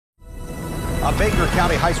A Baker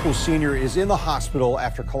County high school senior is in the hospital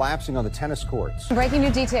after collapsing on the tennis courts. Breaking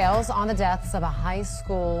new details on the deaths of a high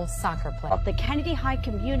school soccer player. The Kennedy High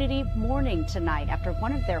community mourning tonight after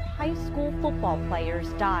one of their high school football players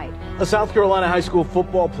died. A South Carolina high school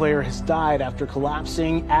football player has died after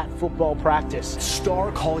collapsing at football practice.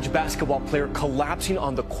 Star college basketball player collapsing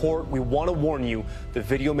on the court. We want to warn you, the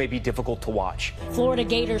video may be difficult to watch. Florida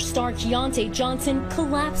Gators star Keontae Johnson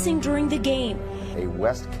collapsing during the game. A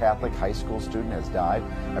West Catholic high school student has died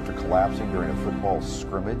after collapsing during a football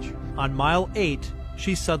scrimmage. On mile 8,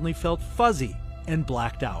 she suddenly felt fuzzy and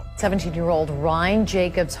blacked out. 17-year-old Ryan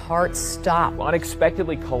Jacobs' heart stopped.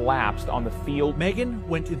 Unexpectedly collapsed on the field. Megan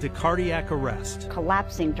went into cardiac arrest.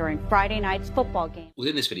 Collapsing during Friday night's football game.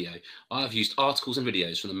 Within this video, I have used articles and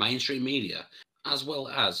videos from the mainstream media, as well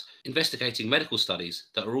as investigating medical studies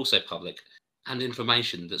that are also public and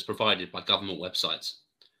information that's provided by government websites.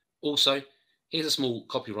 Also, here's a small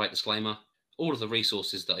copyright disclaimer. All of the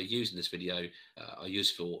resources that are used in this video are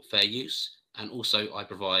used for fair use, and also I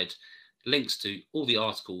provide links to all the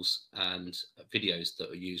articles and videos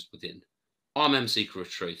that are used within. I'm Seeker of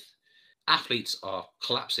Truth. Athletes are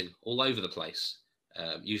collapsing all over the place,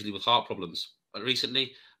 usually with heart problems. But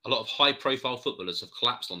recently, a lot of high-profile footballers have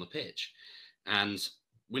collapsed on the pitch, and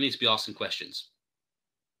we need to be asking questions.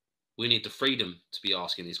 We need the freedom to be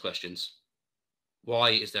asking these questions.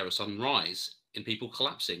 Why is there a sudden rise in people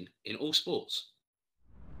collapsing in all sports?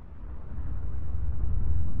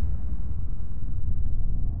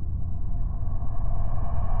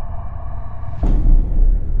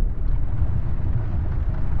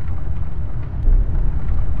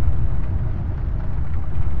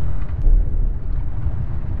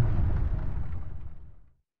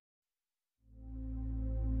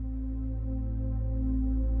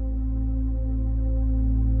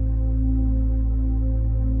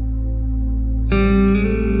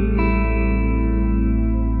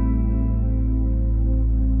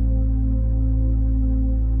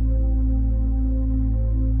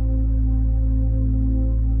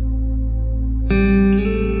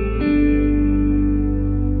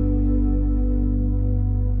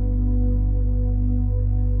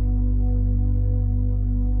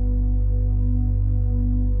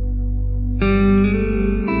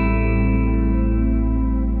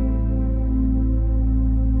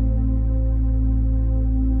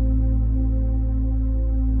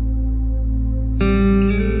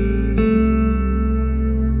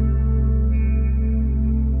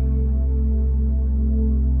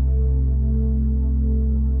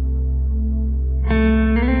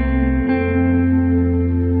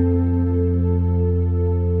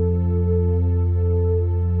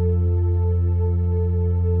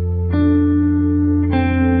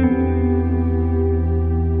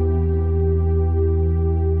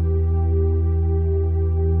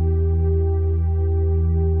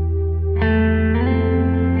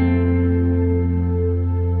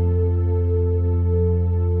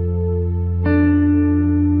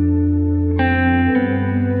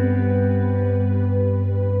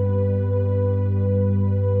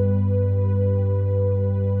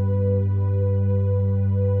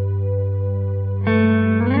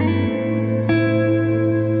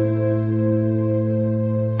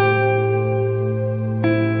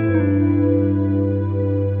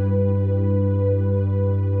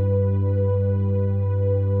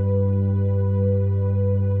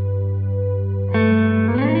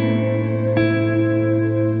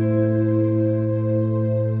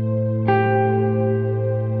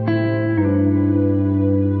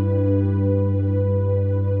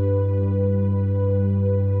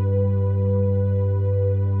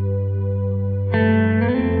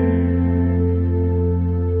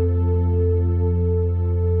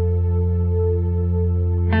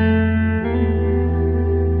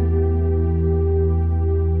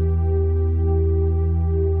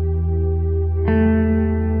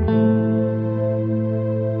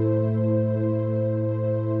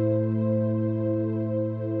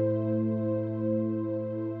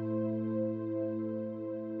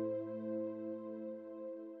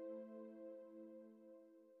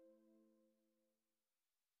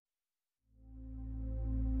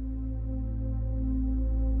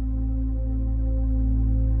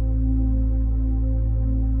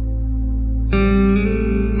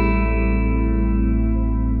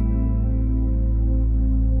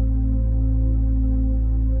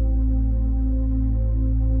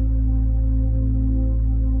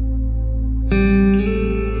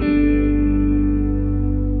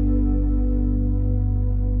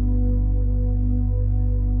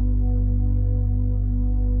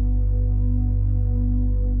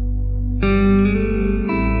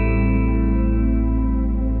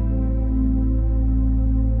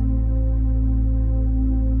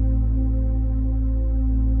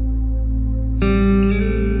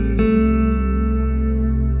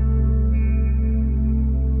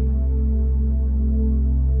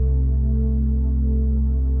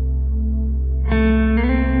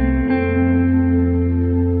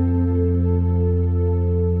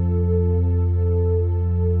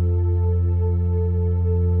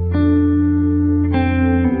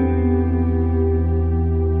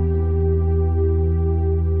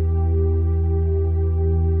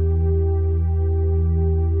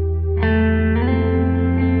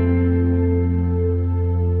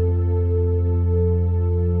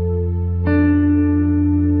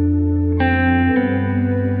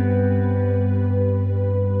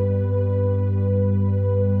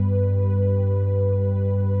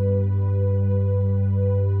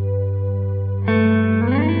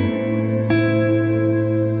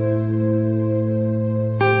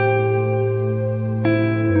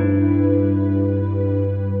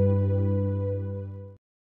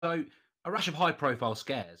 rash of high-profile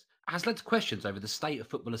scares has led to questions over the state of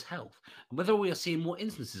footballers' health and whether we are seeing more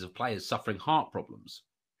instances of players suffering heart problems.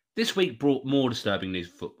 This week brought more disturbing news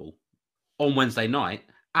for football. On Wednesday night,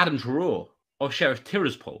 Adam Traore of Sheriff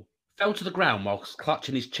Tiraspol fell to the ground whilst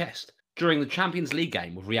clutching his chest during the Champions League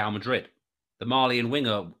game with Real Madrid. The Malian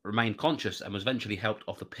winger remained conscious and was eventually helped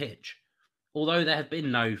off the pitch, although there have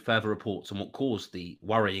been no further reports on what caused the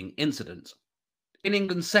worrying incident. In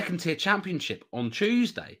England's second-tier championship on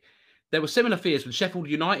Tuesday, there were similar fears when Sheffield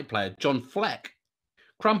United player John Fleck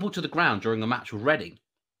crumpled to the ground during a match with Reading.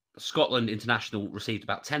 The Scotland international received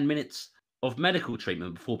about 10 minutes of medical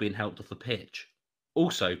treatment before being helped off the pitch,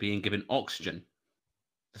 also being given oxygen.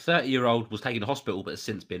 The 30-year-old was taken to hospital but has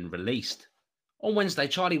since been released. On Wednesday,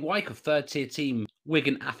 Charlie Wyke of third-tier team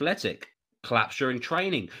Wigan Athletic collapsed during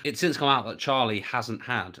training. It's since come out that Charlie hasn't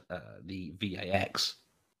had the VAX.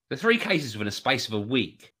 The 3 cases within a space of a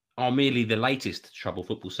week are merely the latest to trouble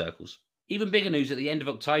football circles. Even bigger news at the end of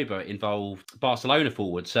October involved Barcelona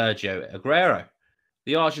forward Sergio Aguero.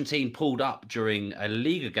 The Argentine pulled up during a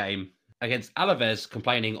Liga game against Alaves,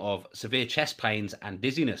 complaining of severe chest pains and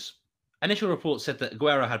dizziness. Initial reports said that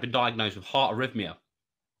Aguero had been diagnosed with heart arrhythmia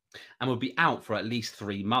and would be out for at least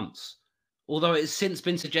 3 months, although it has since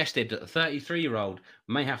been suggested that the 33-year-old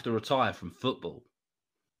may have to retire from football.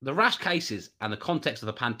 The rash cases and the context of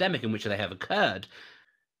the pandemic in which they have occurred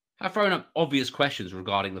have thrown up obvious questions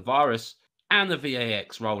regarding the virus and the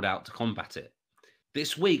VAX rolled out to combat it.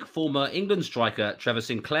 This week, former England striker Trevor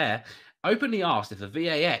Sinclair openly asked if the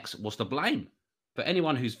VAX was to blame. For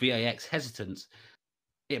anyone who's VAX hesitant,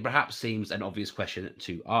 it perhaps seems an obvious question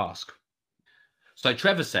to ask. So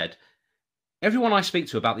Trevor said, "Everyone I speak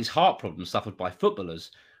to about these heart problems suffered by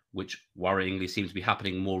footballers, which worryingly seem to be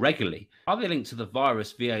happening more regularly, are they linked to the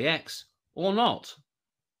virus VAX or not?"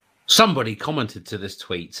 Somebody commented to this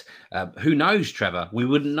tweet, "Who knows, Trevor? We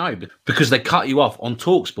wouldn't know because they cut you off on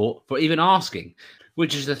TalkSport for even asking,"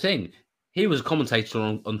 which is the thing. He was a commentator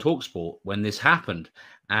on TalkSport when this happened,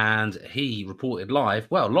 and he reported live.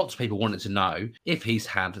 Well, lots of people wanted to know if he's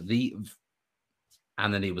had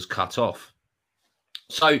and then he was cut off.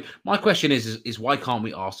 So my question is why can't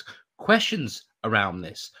we ask questions around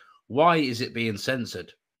this? Why is it being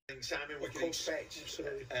censored? Simon, we can expect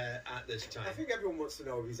at this time. I think everyone wants to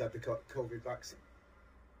know if he's had the COVID vaccine.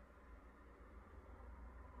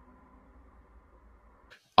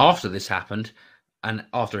 After this happened, and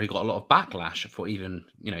after he got a lot of backlash for even,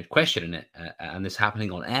 questioning it, and this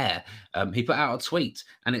happening on air, he put out a tweet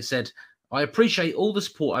and it said, "I appreciate all the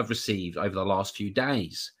support I've received over the last few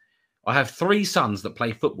days. I have 3 sons that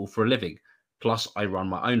play football for a living, plus I run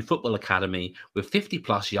my own football academy with 50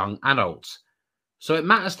 plus young adults. So it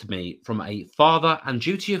matters to me from a father and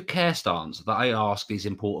duty of care stance that I ask these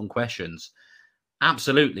important questions."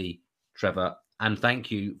 Absolutely, Trevor. And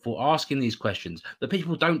thank you for asking these questions that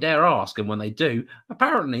people don't dare ask. And when they do,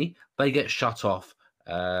 apparently they get shut off,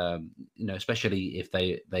 especially if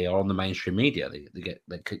they are on the mainstream media.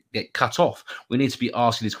 They get cut off. We need to be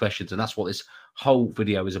asking these questions. And that's what this whole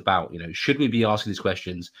video is about. Should we be asking these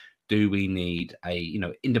questions? Do we need a,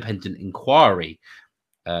 independent inquiry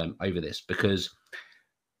over this? Because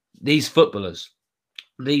these footballers,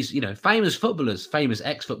 these, famous footballers, famous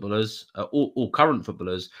ex-footballers, or current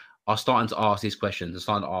footballers, are starting to ask these questions. They're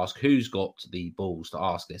starting to ask who's got the balls to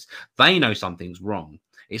ask this. They know something's wrong.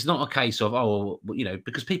 It's not a case of,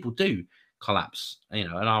 because people do collapse, and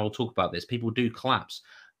I will talk about this. People do collapse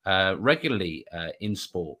regularly in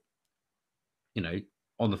sport,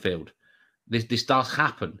 on the field. This does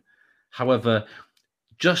happen. However,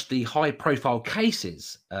 just the high-profile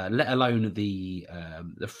cases, let alone the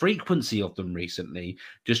frequency of them recently,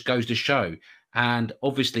 just goes to show. And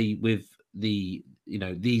obviously, with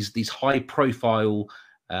these high-profile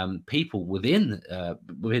people within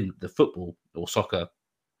the football or soccer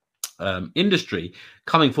industry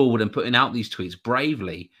coming forward and putting out these tweets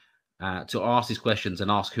bravely to ask these questions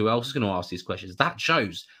and ask who else is going to ask these questions, that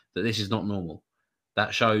shows that this is not normal.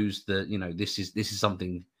 That shows that this is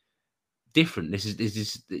something different. This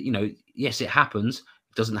is yes, it happens.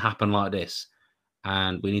 It doesn't happen like this,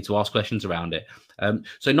 and we need to ask questions around it.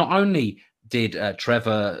 So not only did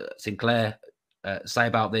Trevor Sinclair say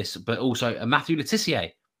about this, but also Matthew Le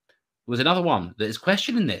Tissier was another one that is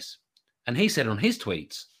questioning this, and he said on his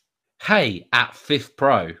tweets, "Hey, at Fifth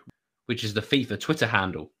Pro," which is the FIFA Twitter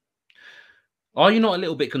handle, "are you not a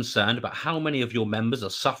little bit concerned about how many of your members are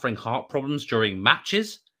suffering heart problems during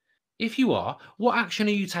matches? If you are, what action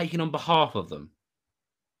are you taking on behalf of them?"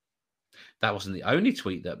 That wasn't the only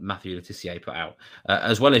tweet that Matthew Le Tissier put out,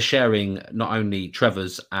 as well as sharing not only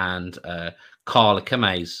Trevor's and Carl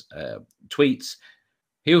Keme's tweets.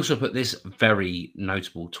 He also put this very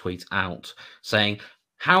notable tweet out saying,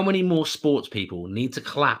 "How many more sports people need to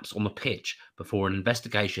collapse on the pitch before an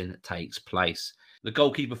investigation takes place?" The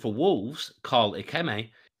goalkeeper for Wolves, Carl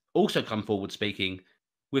Ikeme, also come forward speaking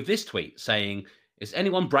with this tweet saying, "Is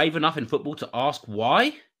anyone brave enough in football to ask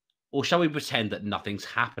why? Or shall we pretend that nothing's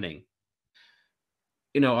happening?"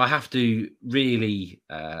 I have to really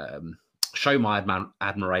show my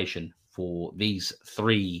admiration for these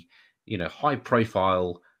three, high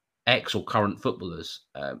profile ex or current footballers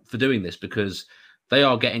for doing this, because they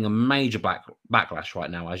are getting a major backlash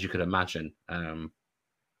right now, as you could imagine.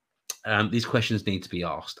 These questions need to be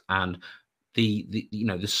asked, and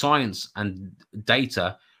the science and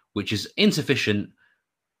data, which is insufficient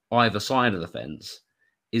either side of the fence,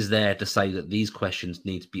 is there to say that these questions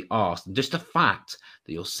need to be asked. And just the fact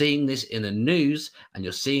that you're seeing this in the news and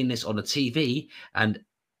you're seeing this on the TV, and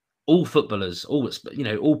all footballers, all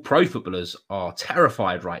pro footballers are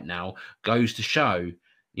terrified right now, goes to show,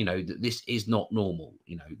 that this is not normal.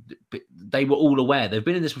 They were all aware. They've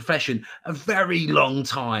been in this profession a very long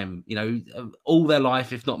time, all their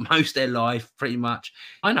life, if not most their life, pretty much.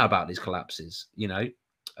 I know about these collapses.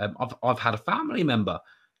 I've had a family member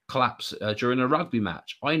collapse during a rugby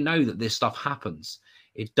match. I know that this stuff happens.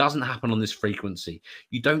 It doesn't happen on this frequency.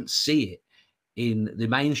 You don't see it in the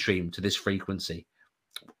mainstream to this frequency.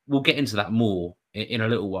 We'll get into that more in a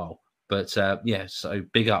little while. But yeah, so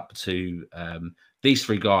big up to these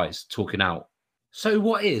three guys talking out. So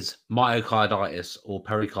what is myocarditis or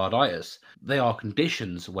pericarditis? They are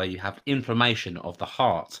conditions where you have inflammation of the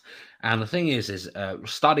heart. And the thing is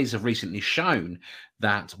studies have recently shown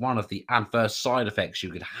that one of the adverse side effects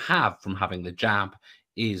you could have from having the jab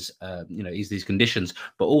is these conditions.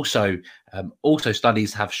 But also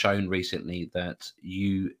studies have shown recently that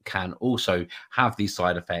you can also have these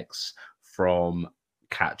side effects from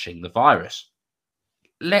catching the virus.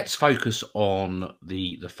 Let's focus on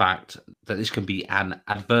the fact that this can be an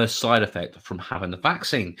adverse side effect from having the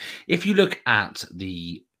vaccine. If you look at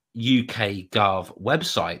the UK Gov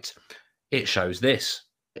website, it shows this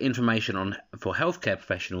information for healthcare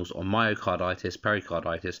professionals on myocarditis,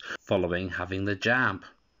 pericarditis following having the jab.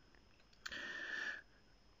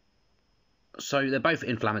 So they're both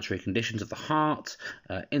inflammatory conditions of the heart.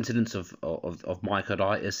 Incidence of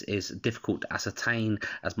myocarditis is difficult to ascertain,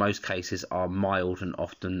 as most cases are mild and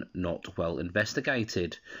often not well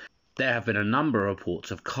investigated. There have been a number of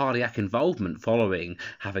reports of cardiac involvement following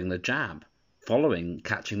having the jab, following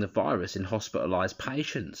catching the virus in hospitalised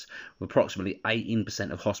patients, with approximately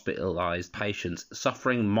 18% of hospitalised patients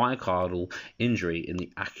suffering myocardial injury in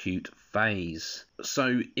the acute phase.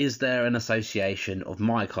 So is there an association of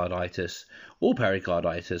myocarditis or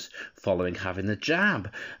pericarditis following having the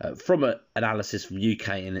jab? From an analysis from UK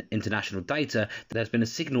and international data, there's been a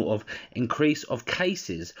signal of increase of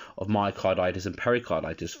cases of myocarditis and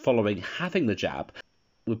pericarditis following having the jab,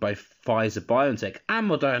 with both Pfizer-BioNTech and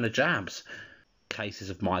Moderna jabs. Cases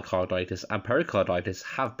of myocarditis and pericarditis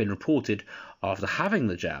have been reported after having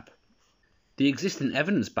the jab. The existing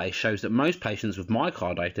evidence base shows that most patients with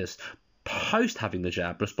myocarditis post having the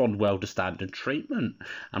jab respond well to standard treatment,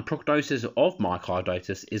 and prognosis of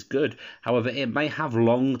myocarditis is good. However, it may have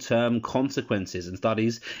long-term consequences, and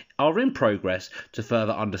studies are in progress to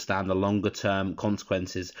further understand the longer-term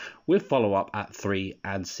consequences, with follow-up at 3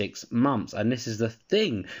 and 6 months. And this is the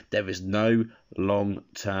thing, there is no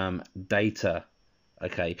long-term data.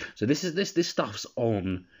 Okay, so this stuff's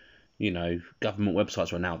on, government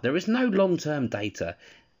websites right now. There is no long-term data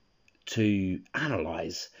to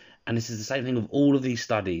analyze, and this is the same thing with all of these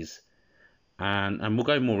studies, and we'll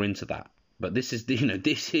go more into that. But this is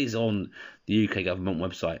this is on the UK government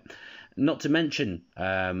website. Not to mention,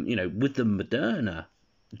 with the Moderna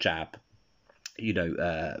jab,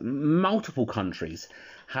 multiple countries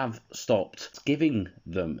have stopped giving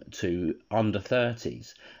them to under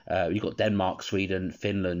 30s. You've got Denmark, Sweden,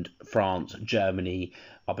 Finland, France, Germany,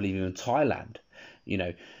 I believe even Thailand.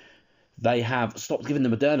 They have stopped giving the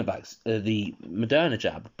Moderna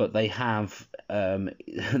jab, but they have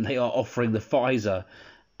they are offering the Pfizer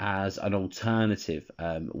as an alternative,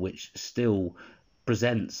 which still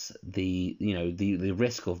presents the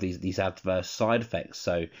risk of these adverse side effects.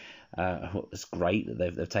 So it's great that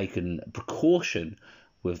they've taken precaution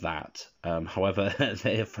with that. However,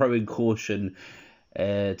 they're throwing caution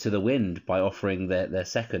to the wind by offering their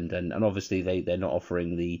second, and obviously they're not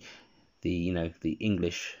offering the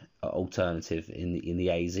English alternative in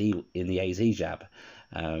the AZ jab,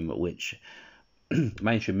 which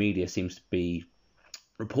mainstream media seems to be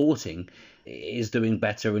reporting is doing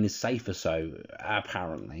better and is safer. So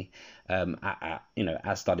apparently,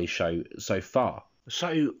 as studies show so far.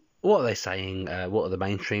 So what are they saying? What are the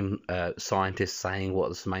mainstream scientists saying?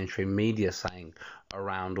 What is the mainstream media saying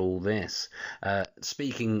around all this?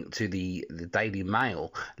 Speaking to the Daily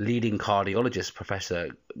Mail, leading cardiologist Professor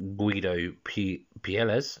Guido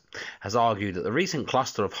Pieles has argued that the recent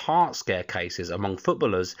cluster of heart scare cases among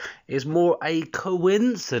footballers is more a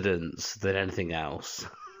coincidence than anything else.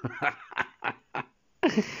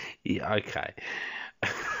 Yeah, okay.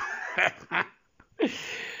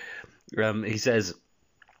 He says,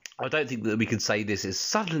 I don't think that we could say this is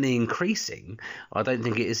suddenly increasing. I don't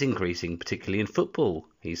think it is increasing, particularly in football,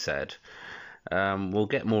 he said. We'll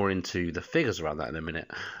get more into the figures around that in a minute.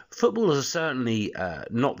 Footballers are certainly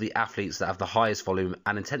not the athletes that have the highest volume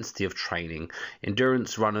and intensity of training.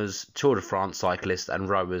 Endurance runners, Tour de France cyclists and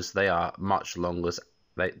rowers, they are much longer.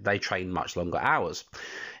 They train much longer hours.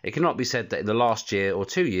 It cannot be said that in the last year or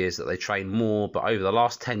 2 years that they train more, but over the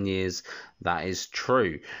last 10 years, that is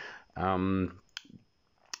true.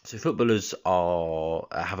 So footballers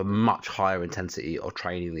have a much higher intensity of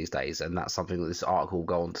training these days, and that's something that this article will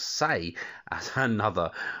go on to say as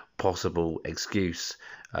another possible excuse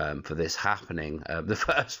for this happening. The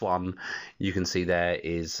first one you can see there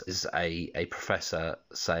is a professor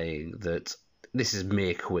saying that this is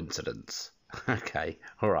mere coincidence. Okay,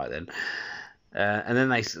 all right then. And then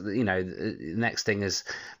the next thing is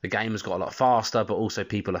the game has got a lot faster, but also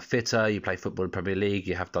people are fitter. You play football in Premier League,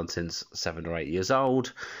 you have done since 7 or 8 years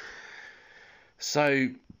old. So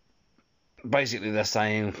basically they're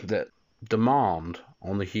saying that demand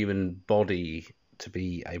on the human body to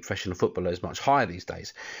be a professional footballer is much higher these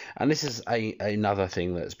days. And this is another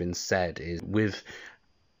thing that's been said, is with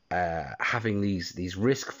having these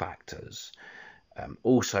risk factors,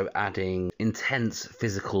 also adding intense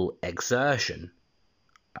physical exertion,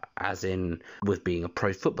 as in with being a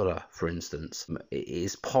pro footballer, for instance,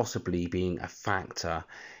 is possibly being a factor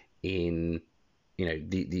in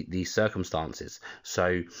these circumstances.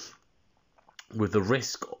 So with the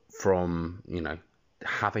risk from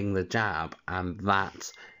having the jab and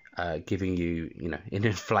that giving you an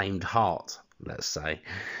inflamed heart, let's say,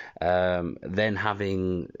 then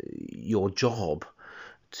having your job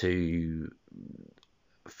to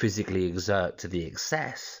physically exert to the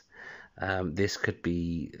excess, this could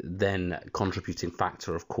be then a contributing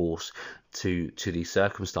factor, of course, to these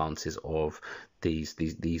circumstances of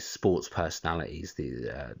these sports personalities,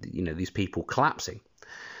 these people collapsing.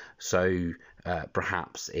 So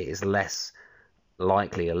perhaps it is less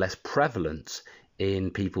likely or less prevalent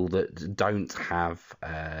in people that don't have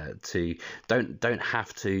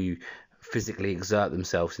to physically exert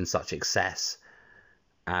themselves in such excess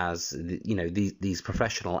as these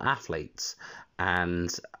professional athletes.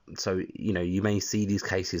 And so you may see these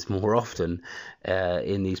cases more often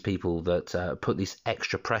in these people that put this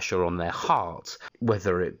extra pressure on their heart,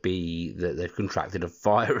 whether it be that they've contracted a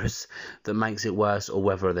virus that makes it worse, or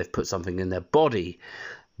whether they've put something in their body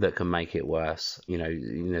that can make it worse.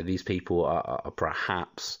 These people are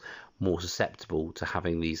perhaps more susceptible to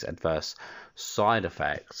having these adverse side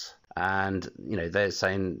effects. And they're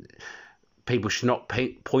saying people should not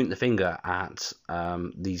point the finger at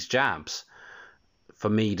these jabs. For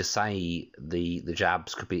me to say the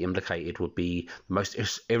jabs could be implicated would be the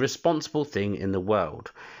most irresponsible thing in the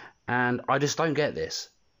world. And I just don't get this,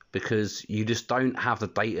 because you just don't have the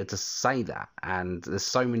data to say that. And there's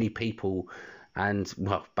so many people, and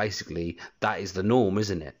well, basically that is the norm,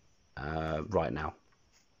 isn't it, right now?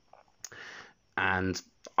 And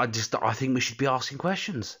I think we should be asking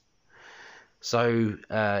questions. So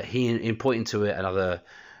he, in pointing to it, another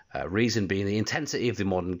reason being the intensity of the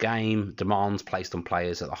modern game, demands placed on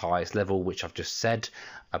players at the highest level, which I've just said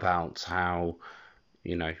about how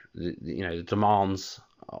the demands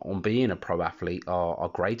on being a pro athlete are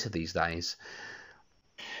greater these days.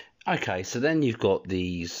 Okay, so then you've got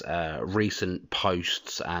these recent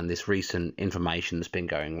posts and this recent information that's been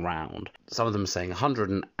going around. Some of them saying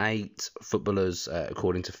 108 footballers,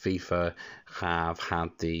 according to FIFA, have had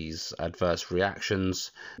these adverse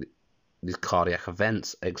reactions, these cardiac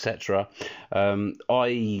events, etc.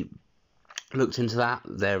 I looked into that.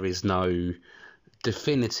 There is no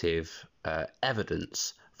definitive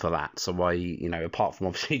evidence for that. So apart from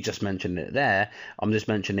obviously just mentioning it there, I'm just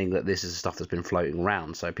mentioning that this is stuff that's been floating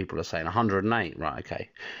around. So people are saying 108, right? Okay.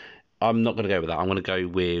 I'm not going to go with that. I'm going to go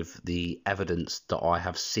with the evidence that I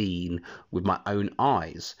have seen with my own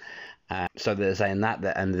eyes. So they're saying that,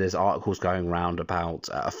 and there's articles going around about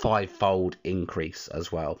a 5-fold increase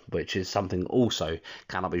as well, which is something also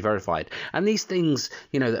cannot be verified. And these things,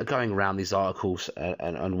 that are going around, these articles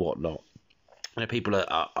and whatnot, people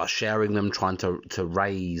are sharing them, trying to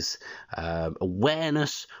raise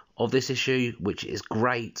awareness of this issue, which is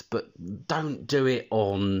great, but don't do it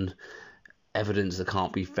on evidence that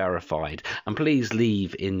can't be verified. And please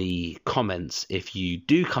leave in the comments if you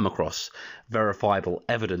do come across verifiable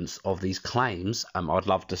evidence of these claims. I'd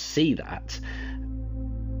love to see that.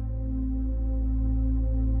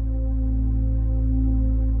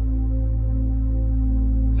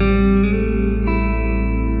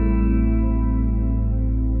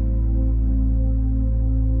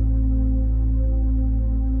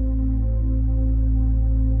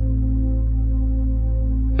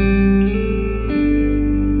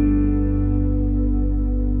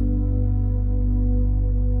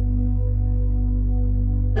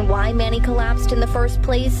 Why Manny collapsed in the first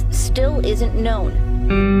place still isn't known.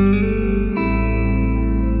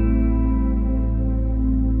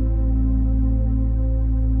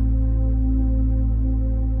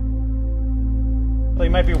 So you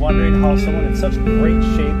might be wondering how someone in such great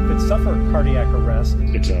shape could suffer cardiac arrest.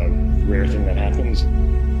 It's a rare thing that happens.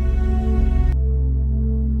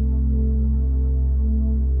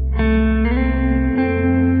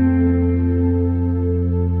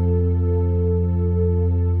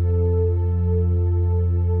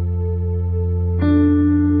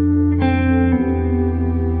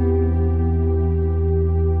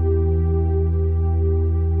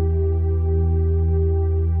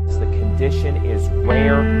 Condition is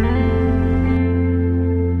rare.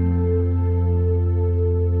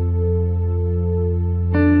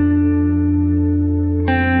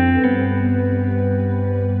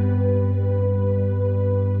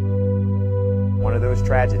 One of those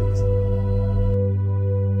tragedies.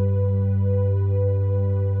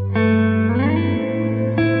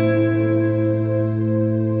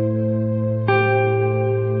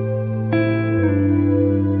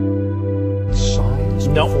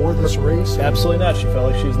 No. Before this race? Absolutely not. She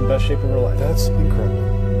felt like she was in the best shape of her life. That's incredible.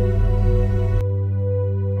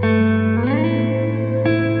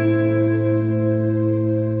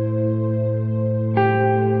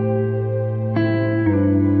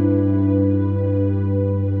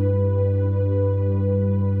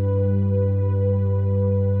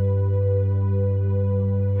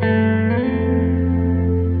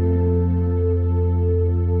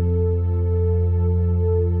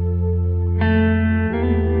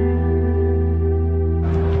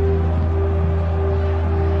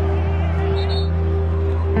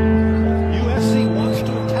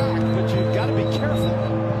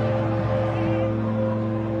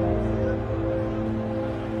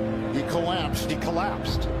 He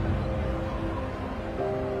collapsed.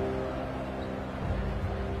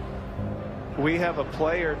 We have a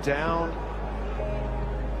player down.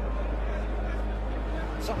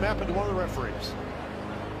 Something happened to one of the referees.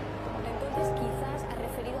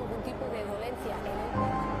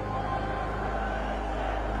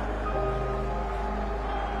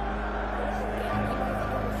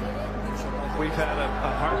 We've had a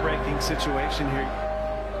heartbreaking situation here.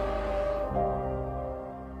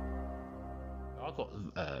 I got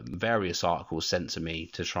various articles sent to me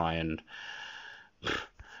to try and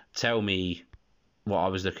tell me what I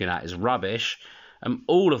was looking at is rubbish, and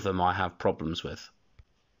all of them I have problems with.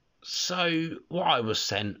 So what I was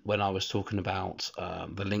sent when I was talking about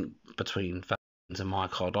the link between vaccines and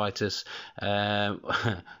myocarditis,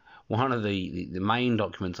 one of the main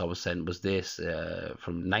documents I was sent was this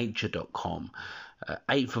from nature.com,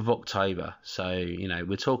 8th of October. So, you know,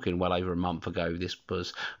 we're talking well over a month ago. This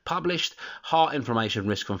was published. Heart inflammation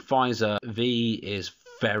risk from Pfizer V is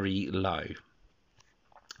very low.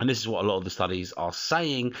 And this is what a lot of the studies are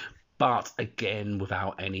saying, but again,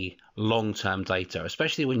 without any long-term data,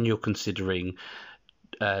 especially when you're considering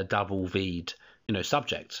double V'd, you know,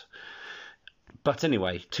 subjects. But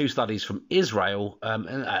anyway, 2 studies from Israel,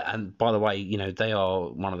 and by the way, you know, they are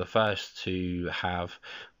one of the first to have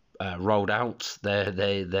rolled out their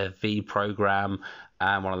V program,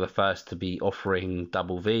 and one of the first to be offering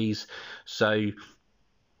double Vs. So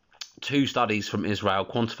 2 studies from Israel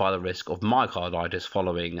quantify the risk of myocarditis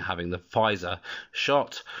following having the Pfizer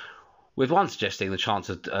shot, with one suggesting the chance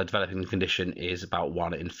of developing the condition is about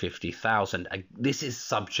 1 in 50,000. This is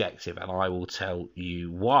subjective, and I will tell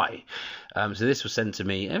you why. So this was sent to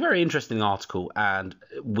me, a very interesting article, and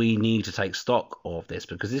we need to take stock of this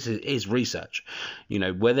because this is research. You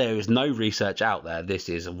know, where there is no research out there, this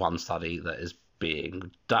is one study that is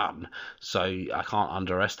being done. So I can't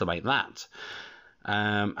underestimate that.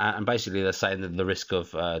 And basically they're saying that the risk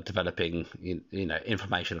of developing you know,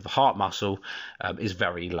 inflammation of the heart muscle is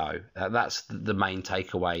very low. That's the main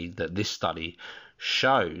takeaway that this study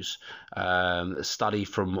shows. A study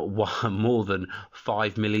from more than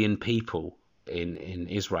 5 million people in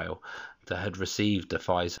Israel that had received the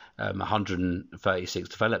Pfizer 136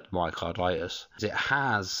 developed myocarditis. It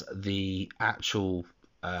has the actual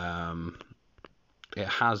it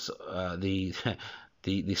has the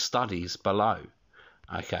the studies below.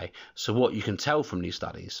 Okay, so what you can tell from these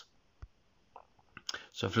studies.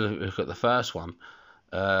 So if you look at the first one,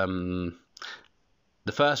 the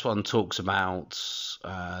first one talks about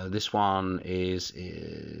this one was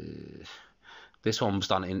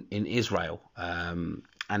done in Israel,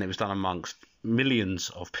 and it was done amongst millions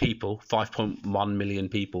of people, 5.1 million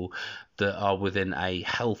people that are within a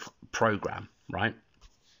health program, right?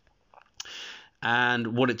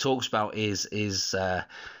 And what it talks about is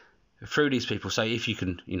through these people. So if you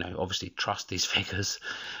can, obviously trust these figures,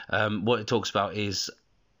 what it talks about is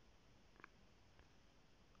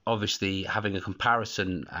obviously having a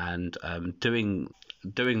comparison and doing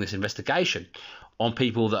this investigation on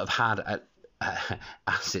people that have had,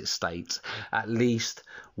 as it states, at least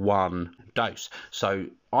one dose. So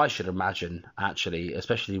I should imagine, actually,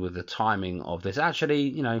 especially with the timing of this,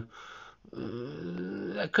 actually,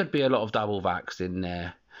 there could be a lot of double vaxxed in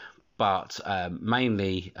there, but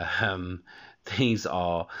mainly these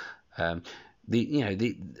are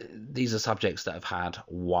these are subjects that have had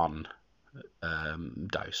one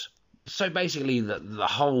dose. So basically, the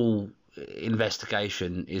whole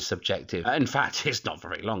investigation is subjective. In fact, it's not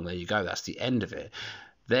very long. There you go. That's the end of it.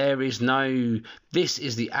 There is no. This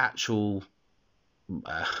is the actual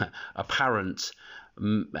apparent,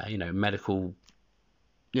 medical,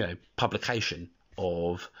 publication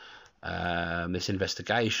of this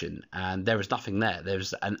investigation, and there is nothing there.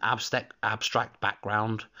 There's an abstract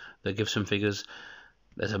background that gives some figures.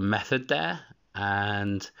 There's a method there,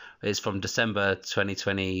 and it's from December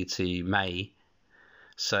 2020 to May.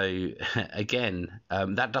 So again,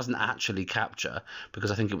 that doesn't actually capture,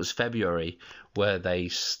 because I think it was February where they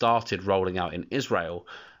started rolling out in Israel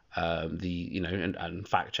and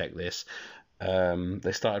fact check this.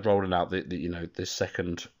 They started rolling out the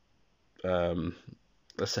second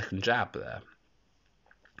jab there.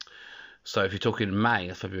 So if you're talking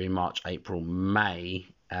May, February, March, April, May,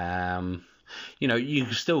 you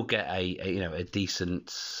can still get a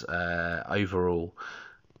decent overall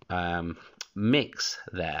mix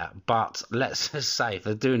there. But let's just say if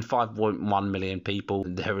they're doing 5.1 million people,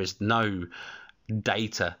 there is no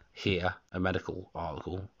data here, a medical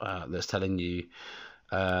article that's telling you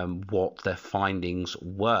what their findings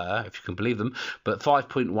were, if you can believe them. But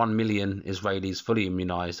 5.1 million Israelis fully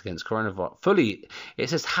immunized against coronavirus. It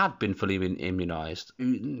says had been fully immunized.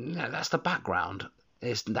 That's the background.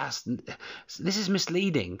 This is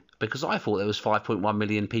misleading, because I thought there was 5.1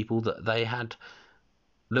 million people that they had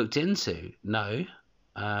looked into. No.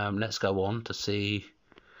 Let's go on to see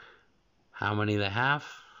how many they have.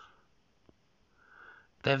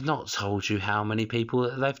 They've not told you how many people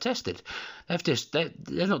that they've tested.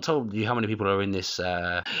 They've not told you how many people are in this.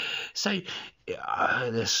 There's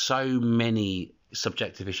so many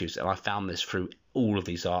subjective issues, and I found this through all of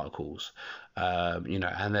these articles.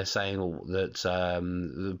 And they're saying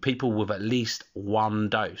that people with at least one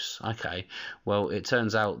dose. Okay, well, it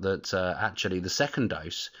turns out that actually the second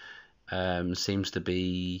dose seems to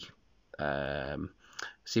be after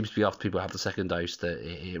people have the second dose that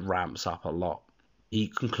it ramps up a lot. The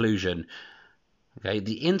conclusion. Okay,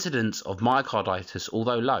 the incidence of myocarditis,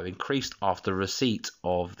 although low, increased after receipt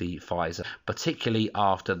of the Pfizer, particularly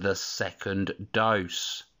after the second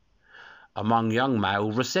dose among young male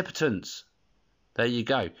recipients. There you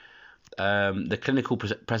go. The clinical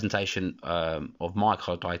presentation of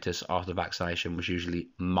myocarditis after vaccination was usually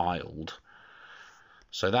mild.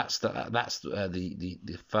 So that's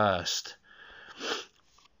the first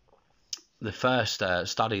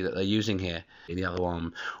study that they're using here. The other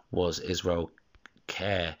one was Israel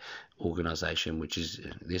Care Organization, which is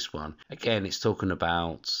this one. Again, it's talking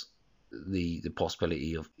about the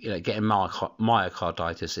possibility of getting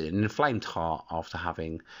myocarditis, an inflamed heart after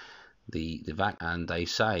having the vac. And they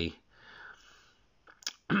say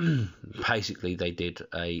basically they did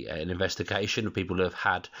an investigation of people who have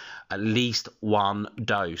had at least one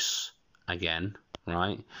dose again,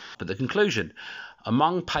 right? But the conclusion: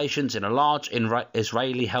 among patients in a large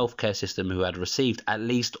Israeli healthcare system who had received at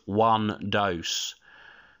least one dose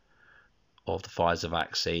of the Pfizer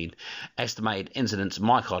vaccine, estimated incidence of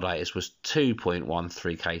myocarditis was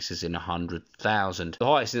 2.13 cases in 100,000. The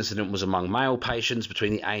highest incident was among male patients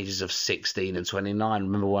between the ages of 16 and 29.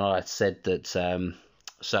 Remember when I said that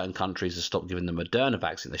certain countries have stopped giving the Moderna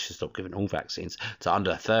vaccine? They should stop giving all vaccines to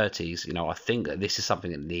under 30s. I think that this is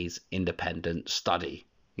something that needs independent study.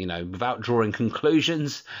 you know, without drawing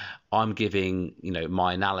conclusions, I'm giving, you know,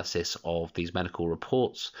 my analysis of these medical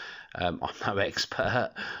reports. I'm no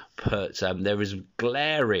expert, but there is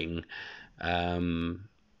glaring,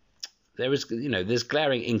 there's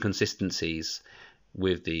glaring inconsistencies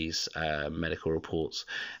with these medical reports,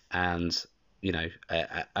 and you know,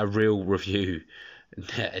 a real review,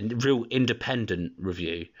 a real independent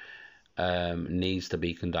review needs to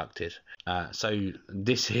be conducted. So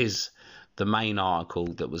this is the main article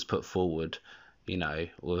that was put forward, you know,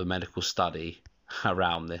 with a medical study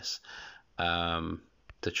around this,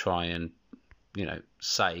 to try and, you know,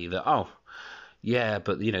 say that, oh, yeah,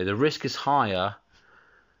 but, you know, the risk is higher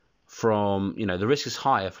from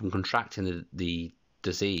contracting the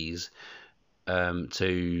disease to,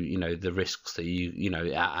 you know, the risks that you know,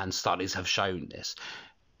 and studies have shown this.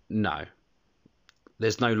 No,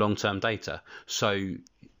 there's no long-term data. So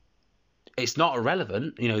it's not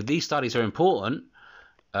irrelevant. You know, these studies are important.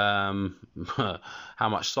 How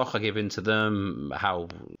much stock I give into them, how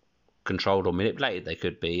controlled or manipulated they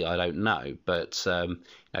could be, I don't know. But you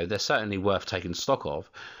know, they're certainly worth taking stock of.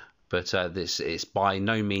 But this is by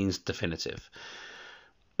no means definitive.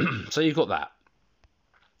 So you've got that.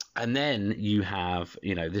 And then you have,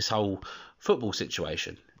 you know, this whole football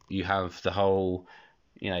situation. You have the whole,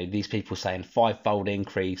 you know, these people saying 5-fold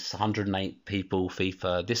increase, 108 people,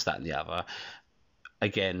 FIFA, this, that, and the other.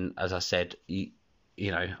 Again, as I said, you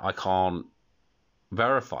know, I can't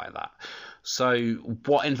verify that. So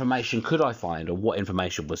what information could I find, or what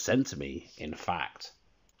information was sent to me, in fact?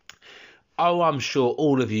 Oh, I'm sure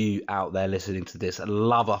all of you out there listening to this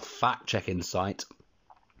love a fact-checking site.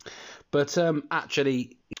 But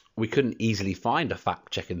actually, we couldn't easily find a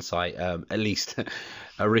fact-checking site, at least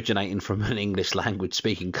originating from an English language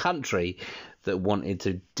speaking country that wanted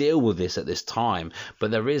to deal with this at this time.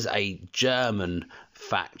 But there is a German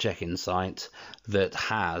fact-checking site that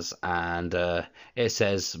has, and it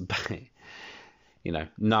says, you know,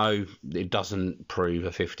 no, it doesn't prove a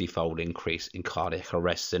 50-fold increase in cardiac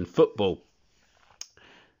arrests in football.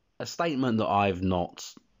 A statement that I've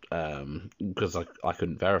not, because I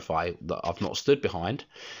couldn't verify, that I've not stood behind.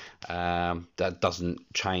 That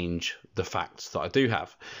doesn't change the facts that I do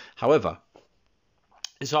have. However,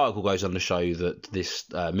 this article goes on to show that this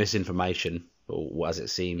misinformation, or as it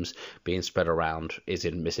seems being spread around, is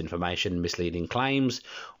in misinformation, misleading claims,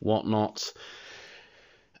 whatnot.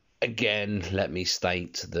 Again, let me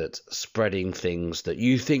state that spreading things that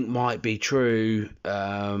you think might be true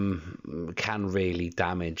can really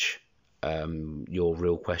damage your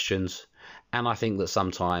real questions. And I think that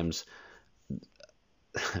sometimes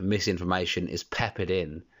misinformation is peppered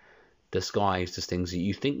in, disguised as things that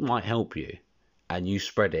you think might help you, and you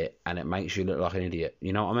spread it and it makes you look like an idiot.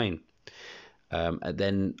 You know what I mean? And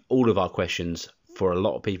then all of our questions for a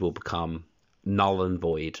lot of people become null and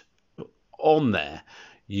void. On there,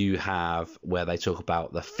 you have where they talk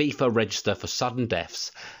about the FIFA register for sudden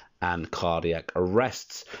deaths and cardiac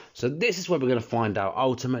arrests. So this is where we're going to find out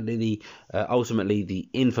ultimately the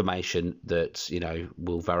information that, you know,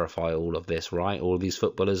 will verify all of this, right? All of these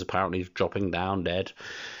footballers apparently dropping down dead.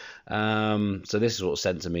 So this is what's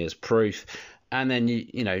sent to me as proof. And then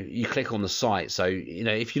you know, you click on the site. So, you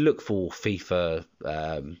know, if you look for FIFA,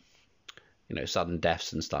 you know, sudden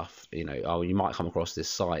deaths and stuff, you know, oh, you might come across this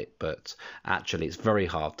site, but actually it's very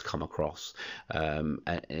hard to come across. And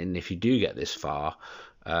if you do get this far,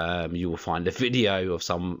 you will find a video of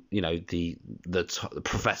some, you know, the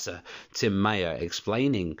Professor Tim Mayer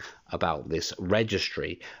explaining about this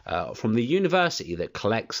registry from the university that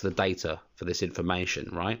collects the data for this information,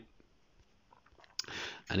 right?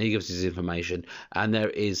 And he gives his information, and there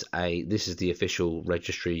is this is the official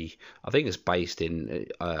registry. I think it's based in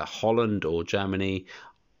Holland or Germany.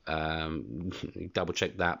 Double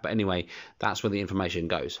check that. But anyway, that's where the information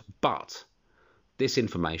goes. But this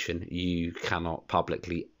information you cannot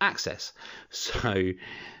publicly access. So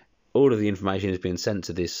all of the information is being sent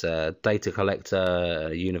to this data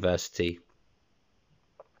collector university.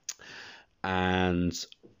 And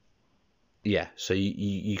yeah, so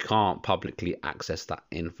you can't publicly access that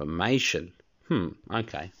information.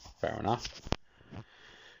 Okay, fair enough.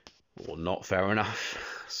 Or not fair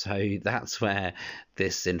enough. So that's where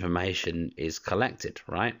this information is collected,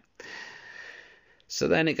 right? So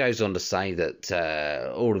then it goes on to say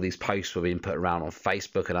that all of these posts were being put around on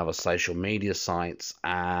Facebook and other social media sites.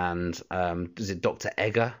 And is it Dr.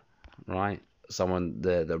 Egger, right? Someone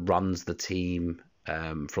that runs the team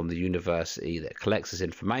from the university that collects this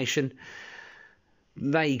information.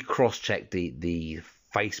 They cross-check the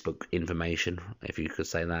Facebook information, if you could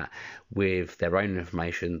say that, with their own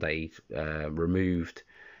information. They removed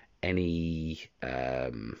any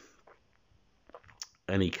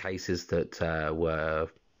any cases that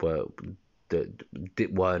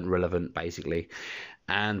weren't relevant, basically,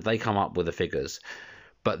 and they come up with the figures.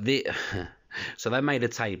 But so they made a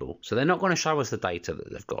table. So they're not going to show us the data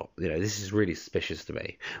that they've got. This is really suspicious to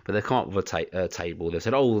me. But they come up with a table. They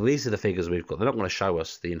said, "Oh, these are the figures we've got." They're not going to show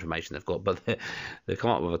us the information they've got, but they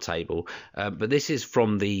come up with a table. But this is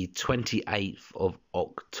from the 28th of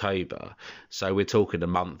October. So we're talking a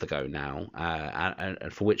month ago now,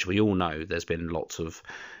 and for which we all know there's been lots of.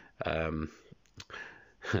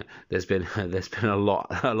 There's been a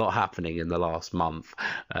lot happening in the last month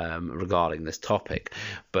regarding this topic,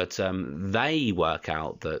 but they work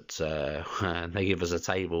out that they give us a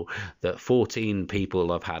table that 14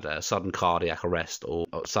 people have had a sudden cardiac arrest or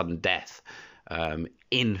sudden death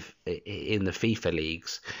in the FIFA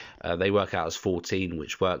leagues. They work out as 14,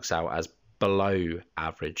 which works out as below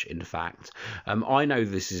average. In fact, I know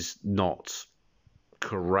this is not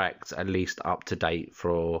correct, at least up to date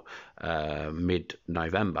for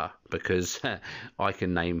mid-November, because I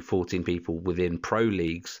can name 14 people within pro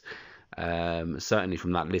leagues, certainly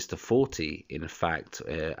from that list of 40, in fact,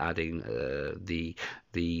 adding the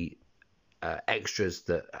extras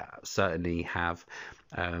that certainly have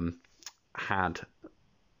had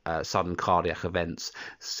sudden cardiac events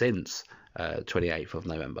since 28th of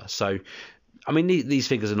November. So I mean, these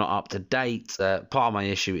figures are not up to date. Part of my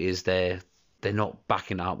issue is they're not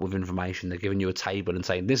backing it up with information. They're giving you a table and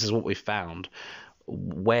saying, this is what we found.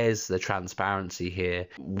 Where's the transparency here?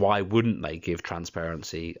 Why wouldn't they give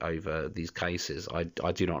transparency over these cases? I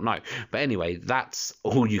do not know. But anyway, that's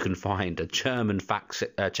all you can find. A German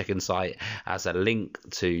fact-checking site has a link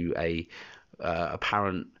to a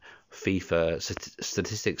apparent FIFA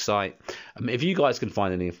statistics site. If you guys can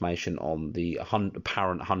find any information on the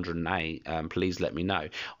apparent 108, please let me know.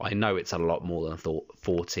 I know it's a lot more than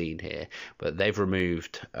 14 here, but they've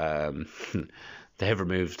removed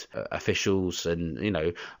officials,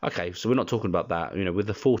 and okay, so we're not talking about that. With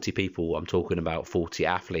the 40 people, I'm talking about 40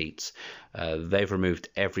 athletes. They've removed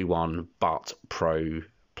everyone but pro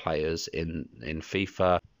players in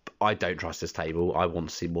FIFA. I don't trust this table. I want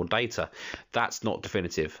to see more data. That's not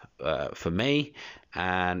definitive for me,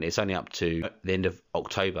 and it's only up to the end of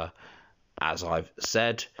October, as I've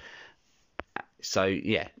said. So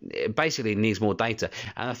yeah, it basically needs more data.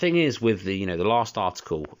 And the thing is, with the the last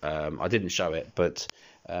article, I didn't show it, but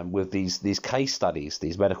with these case studies,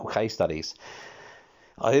 these medical case studies,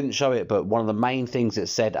 I didn't show it, but one of the main things it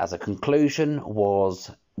said as a conclusion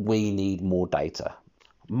was, we need more data.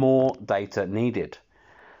 More data needed.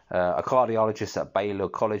 A cardiologist at Baylor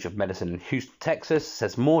College of Medicine in Houston, Texas,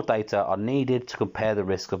 says more data are needed to compare the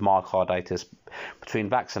risk of myocarditis between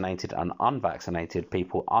vaccinated and unvaccinated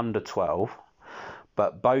people under 12.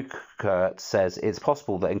 But Bokert says it's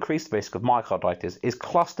possible that increased risk of myocarditis is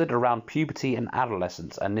clustered around puberty and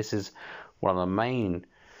adolescence, and this is one of the main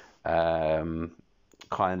kind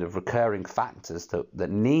of recurring factors that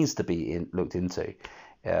needs to be looked into.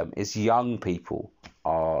 Is young people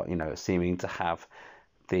are seeming to have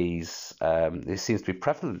these. This seems to be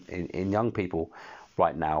prevalent in young people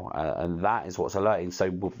right now, and that is what's alerting. So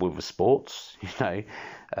with sports,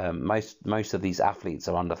 most of these athletes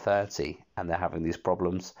are under 30 and they're having these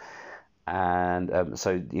problems, and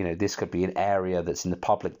so this could be an area that's in the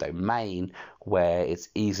public domain where it's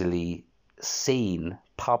easily seen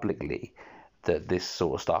publicly that this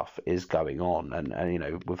sort of stuff is going on,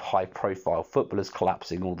 and with high profile footballers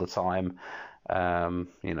collapsing all the time,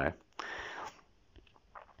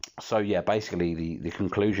 So yeah, basically the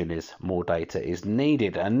conclusion is more data is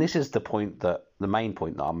needed, and this is the main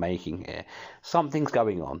point that I'm making here. Something's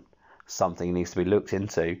going on, something needs to be looked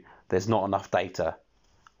into. There's not enough data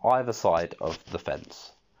either side of the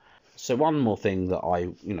fence. So one more thing that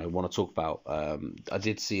I want to talk about. I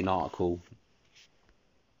did see an article,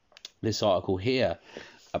 this article here,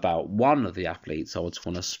 about one of the athletes. I just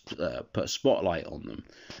want to put a spotlight on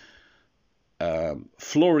them.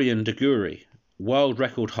 Florian Degury, world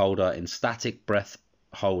record holder in static breath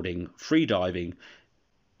holding free diving,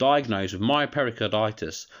 diagnosed with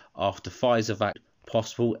myopericarditis after Pfizer vaccine,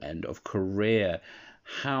 possible end of career.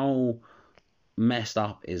 How messed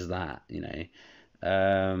up is that?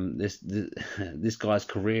 This guy's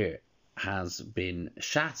career has been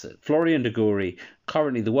shattered. Florian Degury,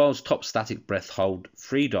 currently the world's top static breath hold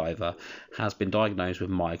free diver, has been diagnosed with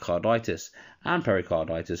myocarditis and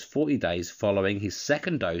pericarditis 40 days following his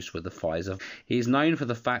second dose with the Pfizer. He is known for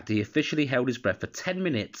the fact he officially held his breath for 10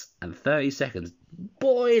 minutes and 30 seconds.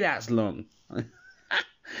 Boy, that's long.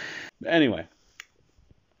 Anyway,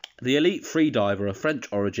 The elite freediver of French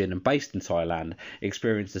origin and based in Thailand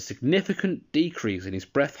experienced a significant decrease in his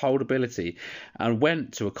breath hold ability and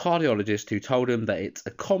went to a cardiologist who told him that it's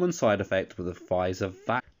a common side effect with the Pfizer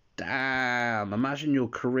vaccine. Damn, imagine your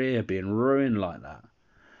career being ruined like that.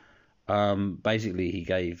 Basically, he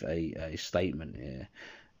gave a statement here.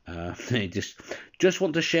 They just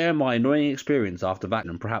want to share my annoying experience after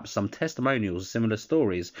vaccine and perhaps some testimonials, similar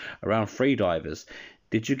stories around freedivers.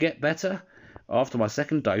 Did you get better? After my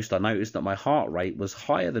second dose, I noticed that my heart rate was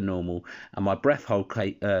higher than normal and my breath hold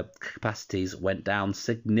capacities went down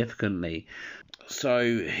significantly.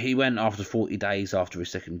 So he went after 40 days after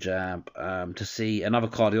his second jab to see another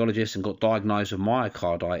cardiologist and got diagnosed with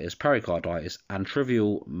myocarditis, pericarditis, and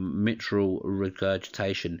trivial mitral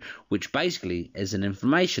regurgitation, which basically is an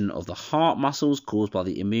inflammation of the heart muscles caused by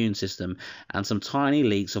the immune system and some tiny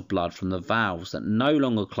leaks of blood from the valves that no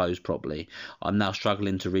longer close properly. I'm now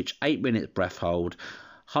struggling to reach 8 minute breath hold,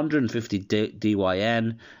 150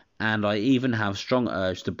 DYN, and I even have strong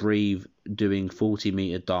urge to breathe doing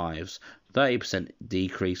 40-meter dives. 30%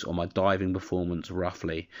 decrease on my diving performance,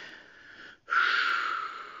 roughly.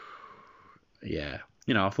 Yeah,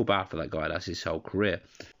 you know, I feel bad for that guy. That's his whole career.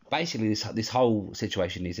 Basically, this whole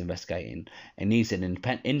situation needs investigating. It needs an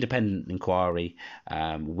independent inquiry.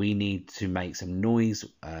 We need to make some noise.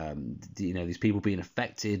 You know, these people being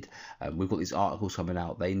affected. We've got these articles coming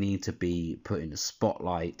out. They need to be put in the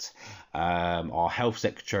spotlight. Our health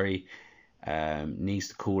secretary needs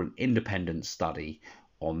to call an independent study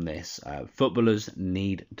on this. Footballers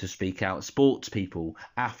need to speak out. Sports people,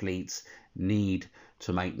 athletes need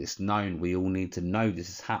to make this known. We all need to know this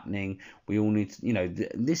is happening. We all need to, you know,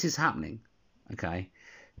 this is happening. Okay.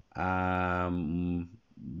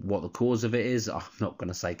 What the cause of it is, I'm not going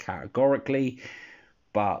to say categorically,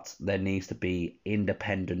 but there needs to be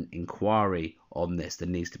independent inquiry on this. There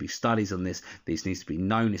needs to be studies on this. This needs to be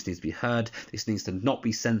known. This needs to be heard. This needs to not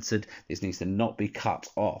be censored. This needs to not be cut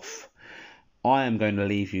off. I am going to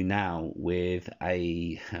leave you now with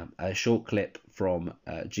a short clip from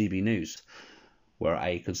GB News, where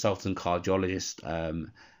a consultant cardiologist,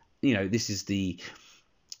 you know, this is the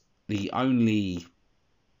only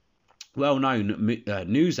well-known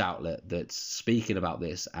news outlet that's speaking about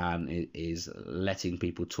this and is letting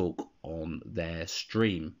people talk on their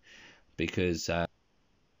stream, because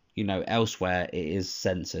you know, elsewhere it is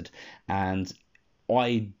censored, and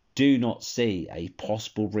I do not see a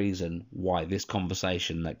possible reason why this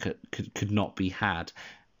conversation that could not be had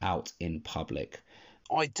out in public.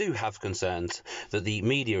 I do have concerns that the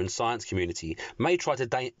media and science community may try to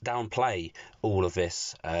downplay all of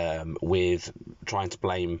this with trying to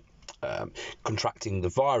blame contracting the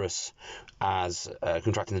virus as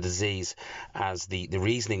contracting the disease as the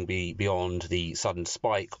reasoning beyond the sudden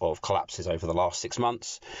spike of collapses over the last 6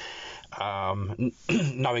 months.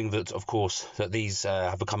 Knowing that, of course, that these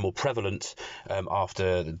have become more prevalent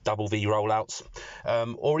after the double V rollouts,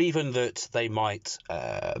 or even that they might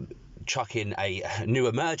chuck in a new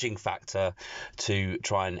emerging factor to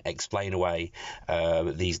try and explain away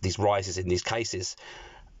these rises in these cases,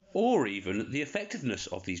 or even the effectiveness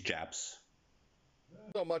of these jabs.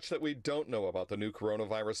 So much that we don't know about the new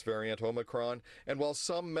coronavirus variant Omicron, and while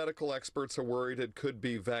some medical experts are worried it could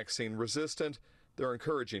be vaccine resistant, they're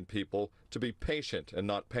encouraging people to be patient and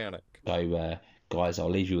not panic. So, guys, I'll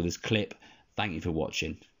leave you with this clip. Thank you for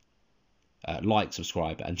watching. Like,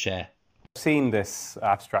 subscribe, and share. Seen this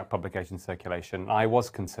abstract publication circulation, I was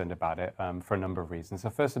concerned about it for a number of reasons. So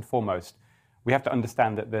first and foremost, we have to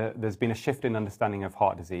understand that there's been a shift in understanding of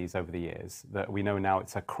heart disease over the years, that we know now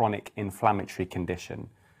it's a chronic inflammatory condition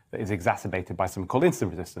that is exacerbated by something called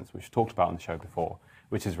insulin resistance, which we talked about on the show before,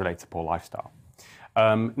 which is related to poor lifestyle.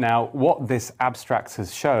 Now, what this abstract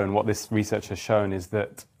has shown, what this research has shown, is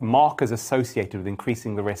that markers associated with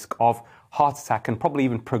increasing the risk of heart attack and probably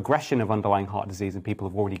even progression of underlying heart disease in people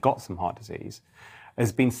who've already got some heart disease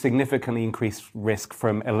has been significantly increased risk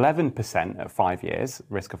from 11% at 5 years,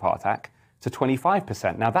 risk of heart attack, to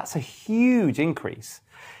 25%. Now, that's a huge increase.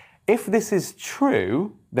 If this is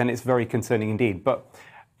true, then it's very concerning indeed. But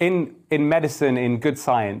in medicine, in good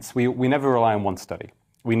science, we never rely on one study.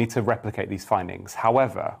 We need to replicate these findings.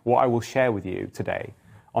 However, what I will share with you today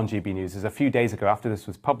on GB News is a few days ago, after this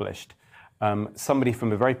was published, somebody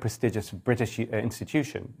from a very prestigious British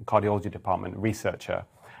institution, cardiology department, researcher,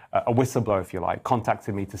 a whistleblower, if you like,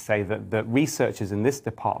 contacted me to say that the researchers in this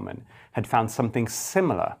department had found something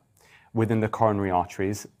similar within the coronary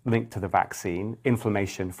arteries linked to the vaccine,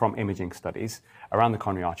 inflammation from imaging studies around the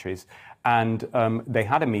coronary arteries. And they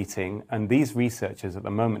had a meeting, and these researchers at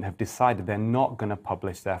the moment have decided they're not going to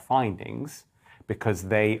publish their findings because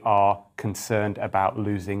they are concerned about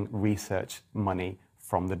losing research money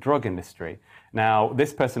from the drug industry. Now,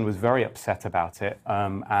 this person was very upset about it,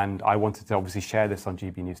 and I wanted to obviously share this on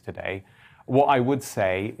GB News today. What I would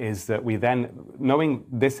say is that we then, knowing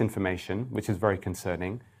this information, which is very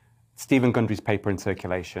concerning, Stephen Gundry's paper in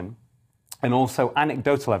circulation, and also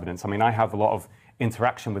anecdotal evidence. I mean, I have a lot of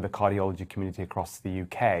interaction with the cardiology community across the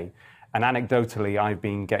UK, and anecdotally, I've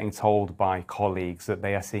been getting told by colleagues that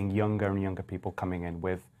they are seeing younger and younger people coming in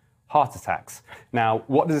with heart attacks. Now,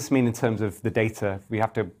 what does this mean in terms of the data? We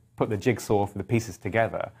have to put the jigsaw for the pieces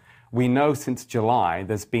together. We know since July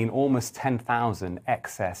there's been almost 10,000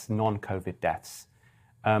 excess non-COVID deaths.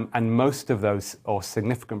 And most of those, or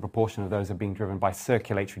significant proportion of those, are being driven by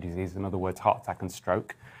circulatory disease, in other words, heart attack and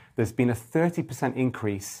stroke. There's been a 30%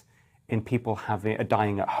 increase in people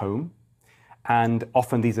dying at home. And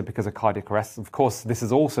often these are because of cardiac arrests. Of course, this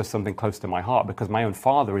is also something close to my heart because my own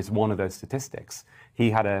father is one of those statistics.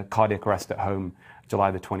 He had a cardiac arrest at home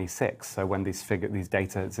July the 26th, so when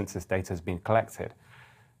since this data has been collected.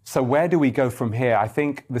 So where do we go from here? I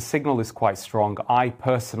think the signal is quite strong. I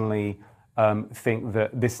personally think that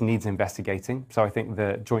this needs investigating. So I think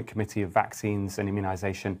the Joint Committee of Vaccines and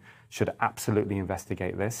Immunisation should absolutely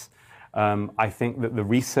investigate this. I think that the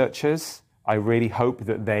researchers, I really hope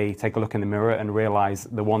that they take a look in the mirror and realise,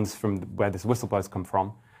 the ones from where this whistleblowers come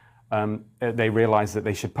from, they realise that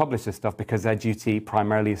they should publish this stuff because their duty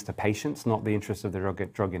primarily is to patients, not the interests of the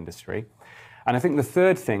drug industry. And I think the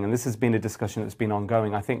third thing, and this has been a discussion that's been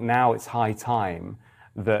ongoing, I think now it's high time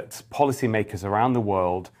that policymakers around the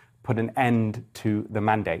world put an end to the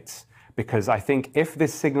mandates. Because I think if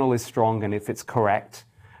this signal is strong and if it's correct,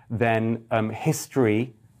 then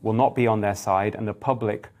history will not be on their side and the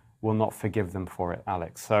public will not forgive them for it,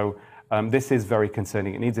 Alex. So this is very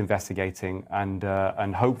concerning. It needs investigating,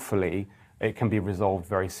 and hopefully it can be resolved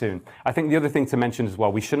very soon. I think the other thing to mention as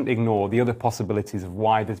well, we shouldn't ignore the other possibilities of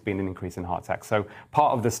why there's been an increase in heart attacks. So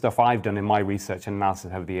part of the stuff I've done in my research and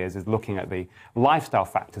analysis over the years is looking at the lifestyle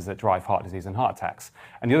factors that drive heart disease and heart attacks.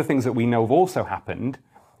 And the other things that we know have also happened,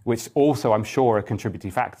 which also I'm sure a contributing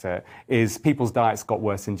factor, is people's diets got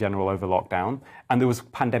worse in general over lockdown, and there was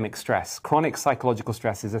pandemic stress. Chronic psychological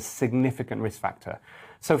stress is a significant risk factor.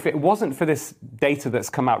 So if it wasn't for this data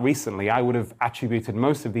that's come out recently, I would have attributed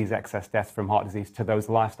most of these excess deaths from heart disease to those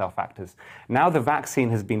lifestyle factors. Now the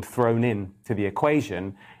vaccine has been thrown in to the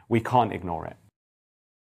equation, we can't ignore it.